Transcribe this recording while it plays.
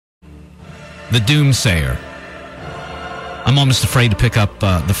the doomsayer. I'm almost afraid to pick up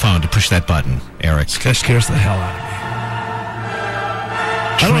the phone, to push that button, Eric. This guy scares the hell out of me.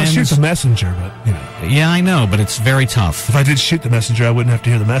 I don't want to shoot the messenger, but, you know. Yeah, I know, but it's very tough. If I did shoot the messenger, I wouldn't have to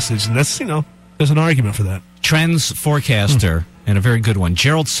hear the message. And that's, there's an argument for that. Trends forecaster, and a very good one.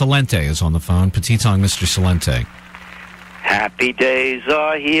 Gerald Celente is on the phone. Petitong, Mr. Celente. Happy days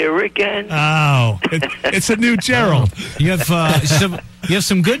are here again. Oh, it's a new Gerald. You have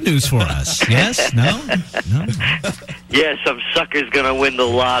some good news for us. Yes? No? Yeah, some sucker's going to win the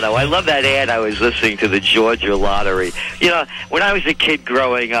lotto. I love that ad I was listening to, the Georgia lottery. When I was a kid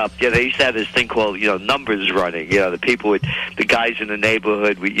growing up, they used to have this thing called, numbers running. The guys in the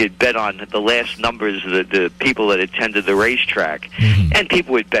neighborhood, you'd bet on the last numbers of the people that attended the racetrack. Mm-hmm. And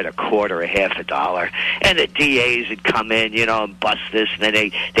people would bet a quarter, a half a dollar. And the DAs would come in, and bust this. And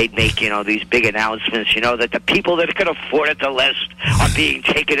then they'd make, these big announcements, that the people that could afford it the less are being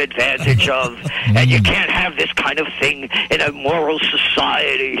taken advantage of. And you can't have this kind of thing in a moral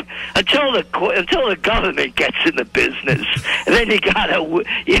society until the government gets in the business. And then you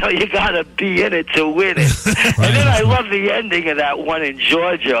gotta be in it to win it. Right. And then I love the ending of that one in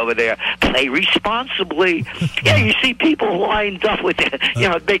Georgia over there. Play responsibly. Yeah, you see people lined up with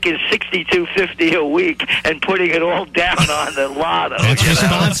making $62.50 a week and putting it all down on the lotto. That's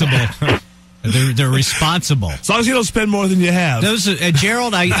responsible. They're responsible. As long as you don't spend more than you have.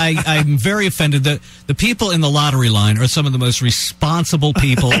 Gerald, I'm very offended that the people in the lottery line are some of the most responsible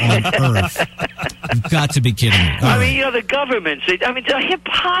people on earth. You've got to be kidding me. The government, the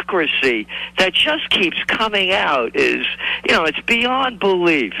hypocrisy that just keeps coming out is, it's beyond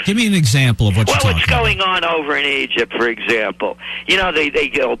belief. Give me an example of what's going on over in Egypt, for example.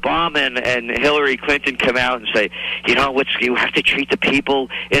 Obama and Hillary Clinton come out and say, you have to treat the people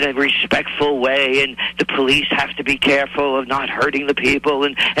in a respectful way, and the police have to be careful of not hurting the people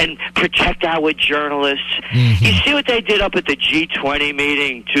and protect our journalists. Mm-hmm. You see what they did up at the G20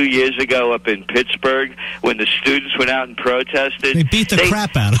 meeting 2 years ago up in Pittsburgh when the students went out and protested? They beat the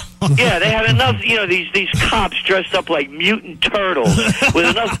crap out of them. Yeah, they had enough, these cops dressed up like mutant turtles with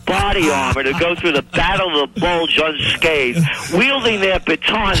enough body armor to go through the Battle of the Bulge unscathed, wielding their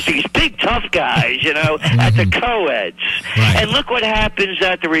batons, these big tough guys, at the co-eds. Right. And look what happens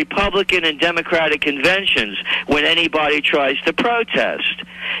at the Republican and Democratic conventions when anybody tries to protest.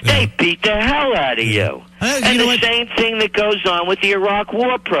 They beat the hell out of you. And the same thing that goes on with the Iraq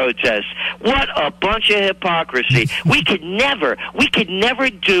War protests. What a bunch of hypocrisy. We could never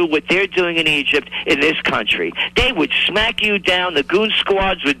do what they're doing in Egypt in this country. They would smack you down. The goon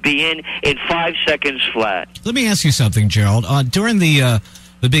squads would be in 5 seconds flat. Let me ask you something, Gerald. During the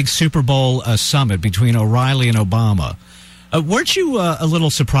big Super Bowl summit between O'Reilly and Obama, weren't you a little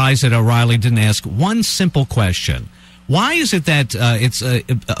surprised that O'Reilly didn't ask one simple question? Why is it that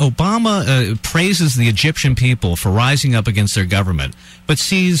Obama praises the Egyptian people for rising up against their government, but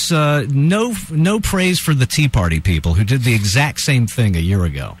sees no praise for the Tea Party people who did the exact same thing a year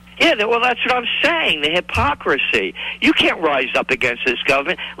ago? Yeah, well, that's what I'm saying, the hypocrisy. You can't rise up against this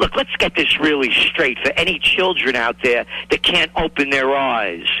government. Look, let's get this really straight for any children out there that can't open their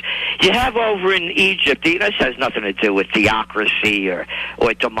eyes. You have over in Egypt, this has nothing to do with theocracy or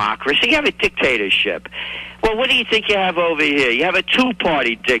democracy. You have a dictatorship. Well, what do you think you have over here? You have a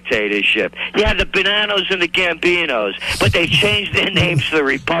two-party dictatorship. You have the Bananos and the Gambinos, but they changed their names to the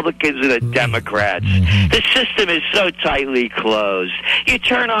Republicans and the Democrats. Mm-hmm. The system is so tightly closed. You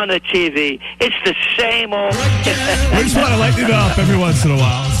turn on the TV, it's the same old... We just want to lighten it up every once in a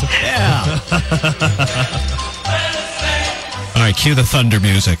while. So. Yeah. All right, cue the thunder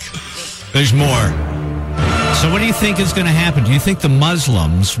music. There's more. So what do you think is going to happen? Do you think the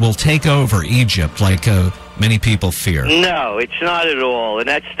Muslims will take over Egypt like many people fear? No, it's not at all. And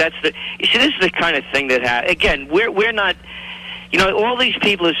that's the... You see, this is the kind of thing that... Again, we're not... all these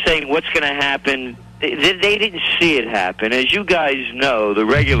people are saying what's going to happen... They didn't see it happen. As you guys know, the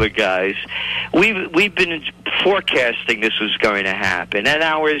regular guys, we've been forecasting this was going to happen. And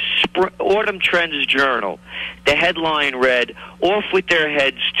our Autumn Trends Journal, the headline read, "Off with Their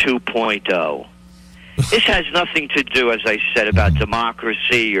Heads 2.0. This has nothing to do, as I said, about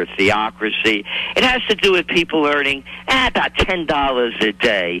democracy or theocracy. It has to do with people earning about $10 a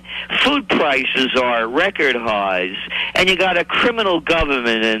day. Food prices are record highs, and you got a criminal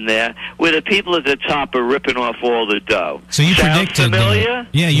government in there where the people at the top are ripping off all the dough." So you predicted, familiar?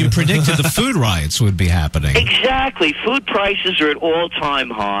 You predicted the food riots would be happening. Exactly. Food prices are at all-time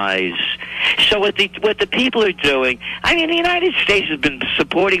highs. So what the people are doing, I mean, the United States has been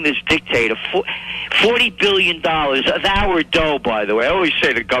supporting this dictator, $40 billion of our dough, by the way. I always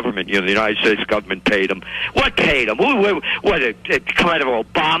say the government, the United States government paid them. What paid them? What, it come out of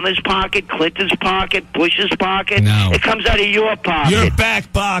Obama's pocket, Clinton's pocket, Bush's pocket? No. It comes out of your pocket. Your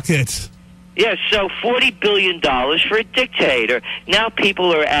back pocket. Yeah, so $40 billion for a dictator. Now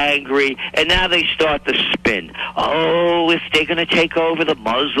people are angry, and now they start to spin. Oh, if they're going to take over, the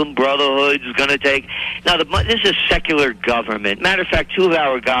Muslim Brotherhood is going to take... Now, this is a secular government. Matter of fact, two of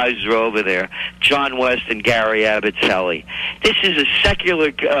our guys are over there, John West and Gary Abatelli. This is a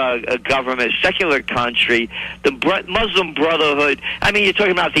secular government, a secular country. The Muslim Brotherhood, I mean, you're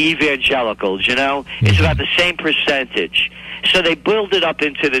talking about the evangelicals, It's about the same percentage. So they build it up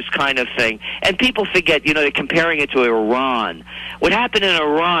into this kind of thing. And people forget, they're comparing it to Iran. What happened in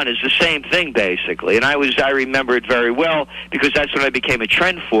Iran is the same thing, basically. And I remember it very well because that's when I became a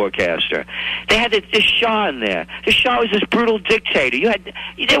trend forecaster. They had the Shah in there. The Shah was this brutal dictator.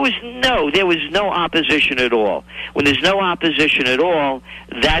 There was no opposition at all. When there's no opposition at all,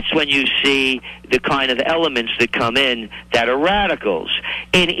 that's when you see the kind of elements that come in that are radicals.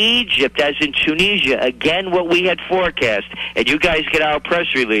 In Egypt, as in Tunisia, again, what we had forecast, and you guys get our press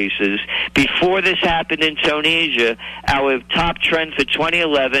releases, before this happened in Tunisia, our top trend for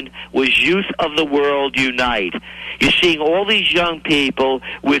 2011 was Youth of the World Unite. You're seeing all these young people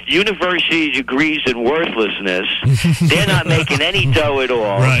with university degrees in worthlessness. They're not making any dough at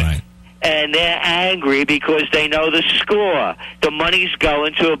all. Right. And they're angry because they know the score. The money's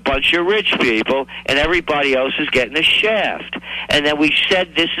going to a bunch of rich people, and everybody else is getting a shaft. And then we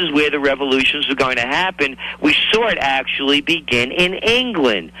said this is where the revolutions are going to happen. We saw it actually begin in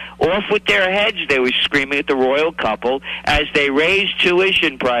England. Off with their heads, they were screaming at the royal couple as they raised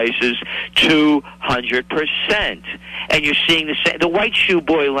tuition prices 200%. And you're seeing the white shoe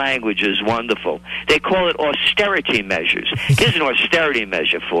boy language is wonderful. They call it austerity measures. Here's an austerity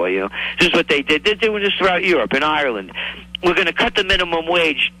measure for you. This is what they did. They're doing this throughout Europe and Ireland. We're going to cut the minimum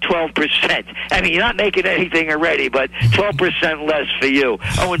wage 12%. I mean, you're not making anything already, but 12% less for you.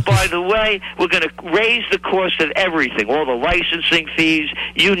 Oh, and by the way, we're going to raise the cost of everything, all the licensing fees,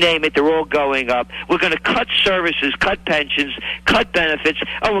 you name it, they're all going up. We're going to cut services, cut pensions, cut benefits.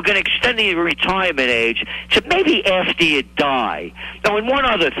 Oh, we're going to extend the retirement age to maybe after you die. Oh, and one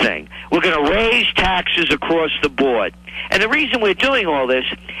other thing, we're going to raise taxes across the board. And the reason we're doing all this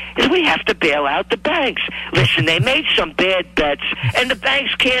is we have to bail out the banks. Listen, they made some bad bets, and the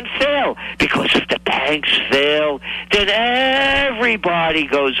banks can't fail. Because if the banks fail, then everybody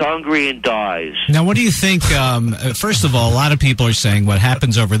goes hungry and dies. Now, what do you think? First of all, a lot of people are saying what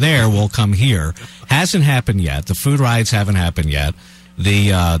happens over there will come here. Hasn't happened yet. The food riots haven't happened yet.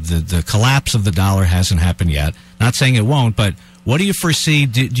 The collapse of the dollar hasn't happened yet. Not saying it won't, but what do you foresee?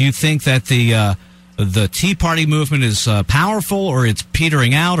 Do you think that the Tea Party movement is powerful, or it's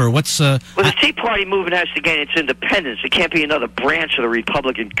petering out, or what's... Well, the Tea Party movement has to gain its independence. It can't be another branch of the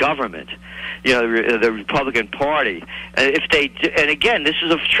Republican government, the Republican Party. And again, this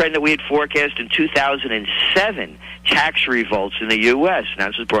is a trend that we had forecast in 2007, tax revolts in the U.S., and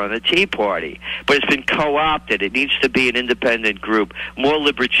that was brought on the Tea Party. But it's been co-opted. It needs to be an independent group, more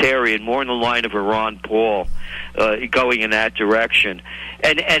libertarian, more in the line of Ron Paul, going in that direction.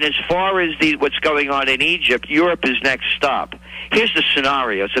 And as far as what's going on in Egypt, Europe is next stop. Here's the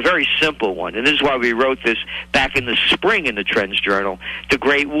scenario. It's a very simple one, and this is why we wrote this back in the spring in the Trends Journal, the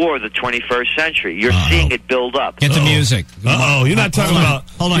Great War of the 21st century. You're seeing it build up. Get the music. Uh-oh, you're not talking about...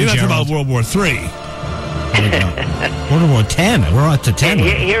 Hold on, you're not talking Gerald. about World War III. World War 10. We're on to 10.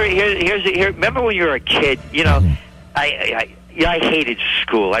 Here. Remember when you were a kid, I hated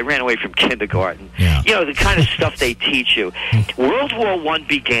school. I ran away from kindergarten. Yeah. The kind of stuff they teach you. World War I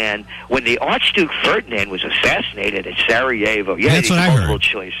began when the Archduke Ferdinand was assassinated at Sarajevo. You had That's what I multiple heard.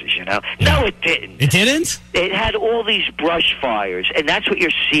 choices, Yeah. No, it didn't. It didn't? It had all these brush fires, and that's what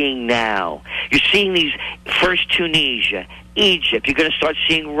you're seeing now. You're seeing these first Tunisia, Egypt. You're going to start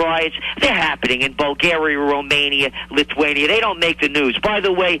seeing riots. They're happening in Bulgaria, Romania, Lithuania. They don't make the news. By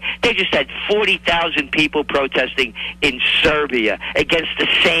the way, they just had 40,000 people protesting in Serbia against the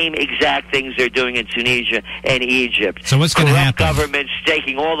same exact things they're doing in Tunisia and Egypt. So what's going to happen? Governments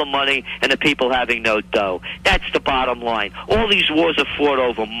taking all the money and the people having no dough. That's the bottom line. All these wars are fought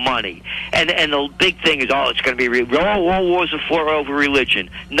over money. And the big thing is, it's going to be... all wars are fought over religion.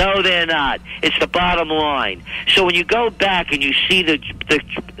 No, they're not. It's the bottom line. So when you go back and you see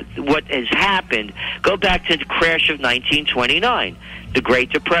what has happened, go back to the crash of 1929, the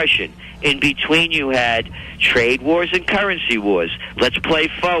Great Depression. In between, you had trade wars and currency wars. Let's play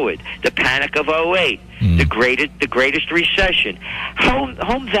forward. The panic of '08, the greatest recession.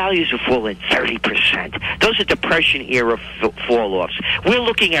 Home values have fallen 30%. Those are Depression-era fall-offs. We're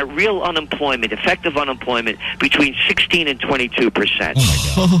looking at real unemployment, effective unemployment, between 16 and 22%.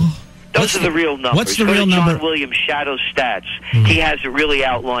 Oh, my God. Those are the real numbers. What's the real number? John Williams' shadow stats. He has it really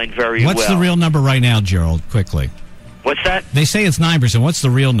outlined very well. What's the real number right now, Gerald? Quickly. What's that? They say it's 9%. What's the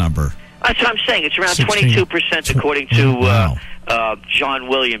real number? That's what I'm saying. It's around 16. 22% according to Wow. John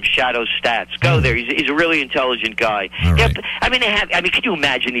Williams' shadow stats. Go there. He's a really intelligent guy. All Yeah, right. can you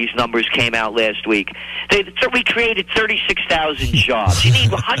imagine these numbers came out last week? We created 36,000 jobs. You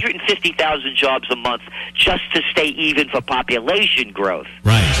need 150,000 jobs a month just to stay even for population growth.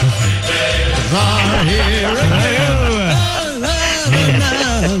 Right.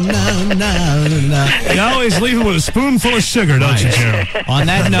 You always leave it with a spoonful of sugar, don't you, Gerald? On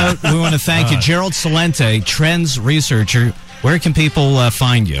that note, we want to thank you, Gerald Celente, trends researcher. Where can people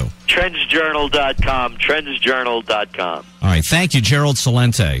find you? Trendsjournal.com. Trendsjournal.com. All right. Thank you, Gerald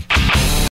Celente.